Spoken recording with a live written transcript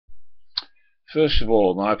First of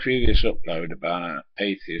all, my previous upload about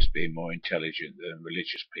atheists being more intelligent than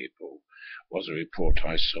religious people was a report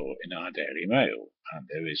I saw in our Daily Mail, and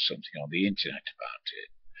there is something on the internet about it.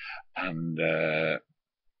 And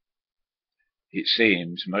it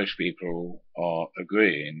seems most people are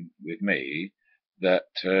agreeing with me that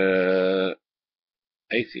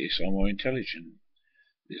atheists are more intelligent.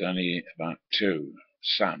 There's only about two.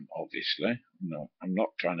 Sam, obviously. No, I'm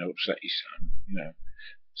not trying to upset you, Sam.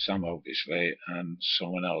 Sam obviously, and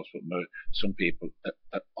someone else, but some people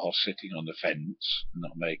are sitting on the fence,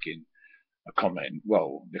 not making a comment.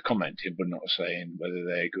 Well, they're commenting, but not saying whether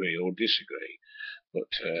they agree or disagree. But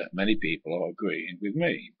many people are agreeing with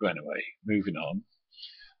me. But anyway, moving on.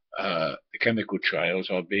 The chemical trails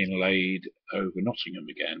are being laid over Nottingham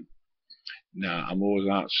again. Now, I'm always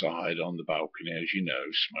outside on the balcony, as you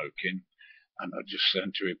know, smoking, and I just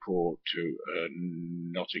sent a report to a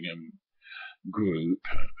Nottingham group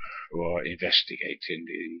who are investigating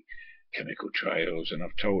the chemical trails, and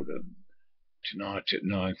I've told them tonight at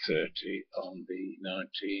 9:30 on the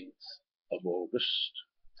 19th of August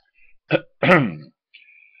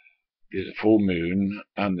there's a full moon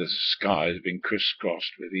and the sky has been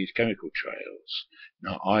crisscrossed with these chemical trails.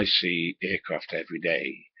 Now I see aircraft every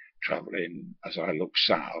day travelling as I look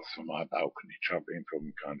south from my balcony, travelling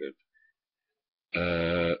from kind of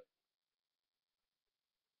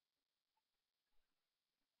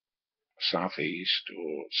southeast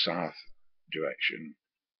or south direction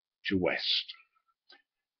to west.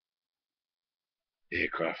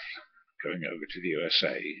 Aircraft going over to the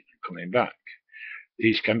USA and coming back.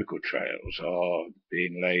 These chemical trails are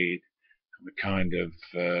being laid from a kind of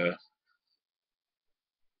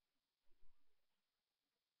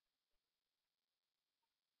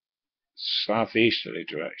southeasterly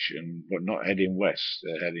direction, but not heading west,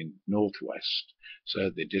 they're heading northwest,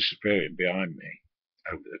 so they're disappearing behind me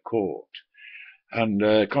over the court. And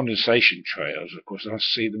condensation trails, of course, I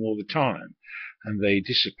see them all the time, and they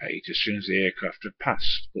dissipate as soon as the aircraft have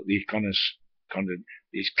passed, but these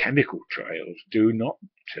chemical trails do not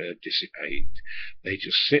dissipate. They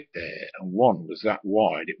just sit there, and one was that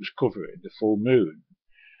wide it was covering the full moon,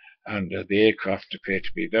 and the aircraft appear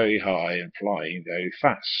to be very high and flying very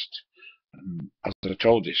fast. As I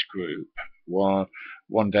told this group,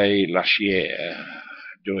 one day last year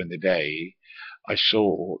during the day, I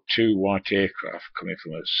saw two white aircraft coming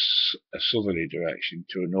from a southerly direction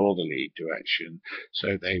to a northerly direction,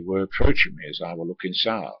 so they were approaching me as I was looking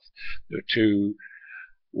south. There were two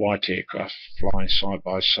white aircraft flying side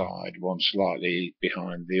by side, one slightly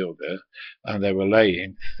behind the other, and they were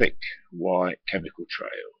laying thick white chemical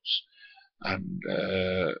trails. And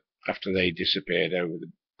after they disappeared over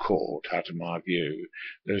the court out of my view,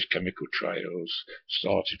 those chemical trails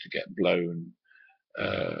started to get blown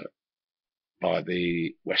by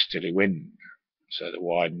the westerly wind, so they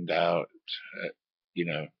widened out,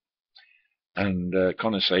 and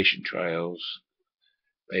condensation trails,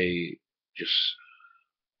 they just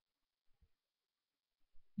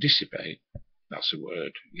dissipate. That's the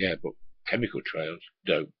word, yeah, but chemical trails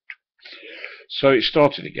don't. So it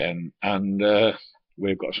started again, and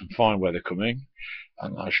we've got some fine weather coming,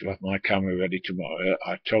 and I shall have my camera ready tomorrow.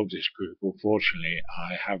 I told this group, unfortunately,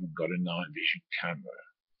 I haven't got a night vision camera.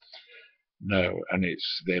 No, and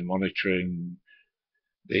they're monitoring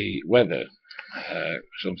the weather,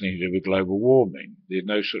 something to do with global warming. There's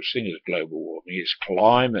no such thing as global warming. It's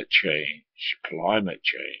climate change. Climate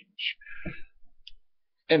change.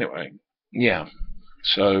 Anyway, yeah.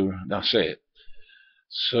 So that's it.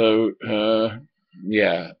 So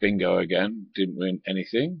yeah, bingo again. Didn't win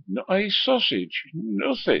anything. Not a sausage.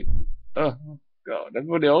 Nothing. Oh God!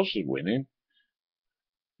 Everybody else is winning.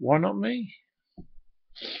 Why not me?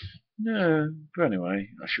 No, but anyway,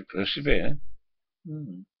 I shall persevere.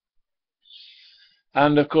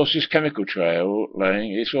 And of course, this chemical trail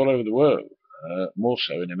laying, it's all over the world, more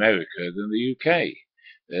so in America than the UK.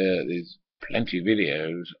 There's plenty of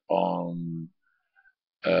videos on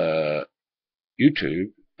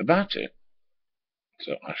YouTube about it.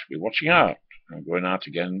 So I should be watching out. I'm going out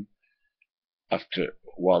again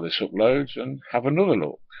while this uploads and have another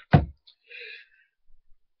look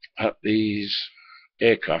at these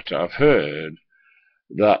aircraft. I've heard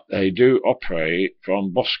that they do operate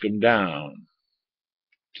from Boscombe down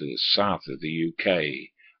to the south of the UK.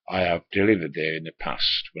 I have delivered there in the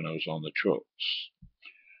past when I was on the trucks,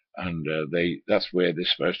 and that's where they're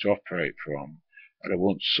supposed to operate from. And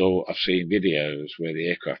I've seen videos where the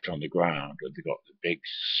aircraft are on the ground and they've got the big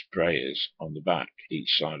sprayers on the back,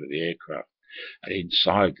 each side of the aircraft. And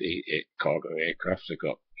inside the cargo aircraft, they've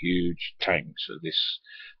got huge tanks of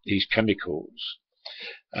these chemicals.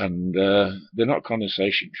 And they're not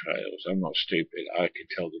condensation trails. I'm not stupid. I can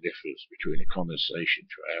tell the difference between a condensation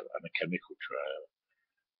trail and a chemical trail.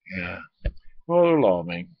 Yeah. Well,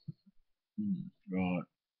 alarming. Right.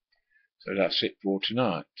 So that's it for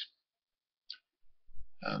tonight.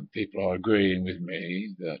 And people are agreeing with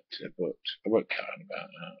me that, but I won't care about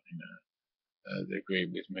that. They're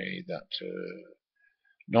agreeing with me that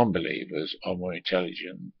non-believers are more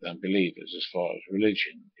intelligent than believers as far as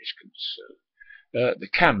religion is concerned. There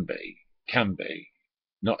can be.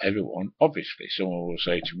 Not everyone. Obviously, someone will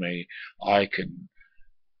say to me, I can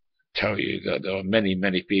tell you that there are many,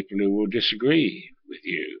 many people who will disagree with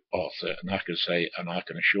you, Arthur, and I can say, and I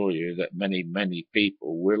can assure you that many, many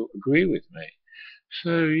people will agree with me.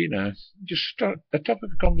 So, just start a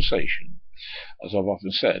topic of conversation. As I've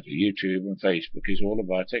often said, YouTube and Facebook is all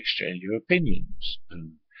about exchange of opinions.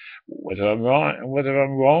 And whether I'm right and whether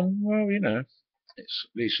I'm wrong, well, it's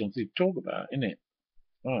at least something to talk about, isn't it?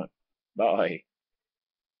 Right. Bye.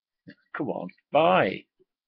 Come on. Bye.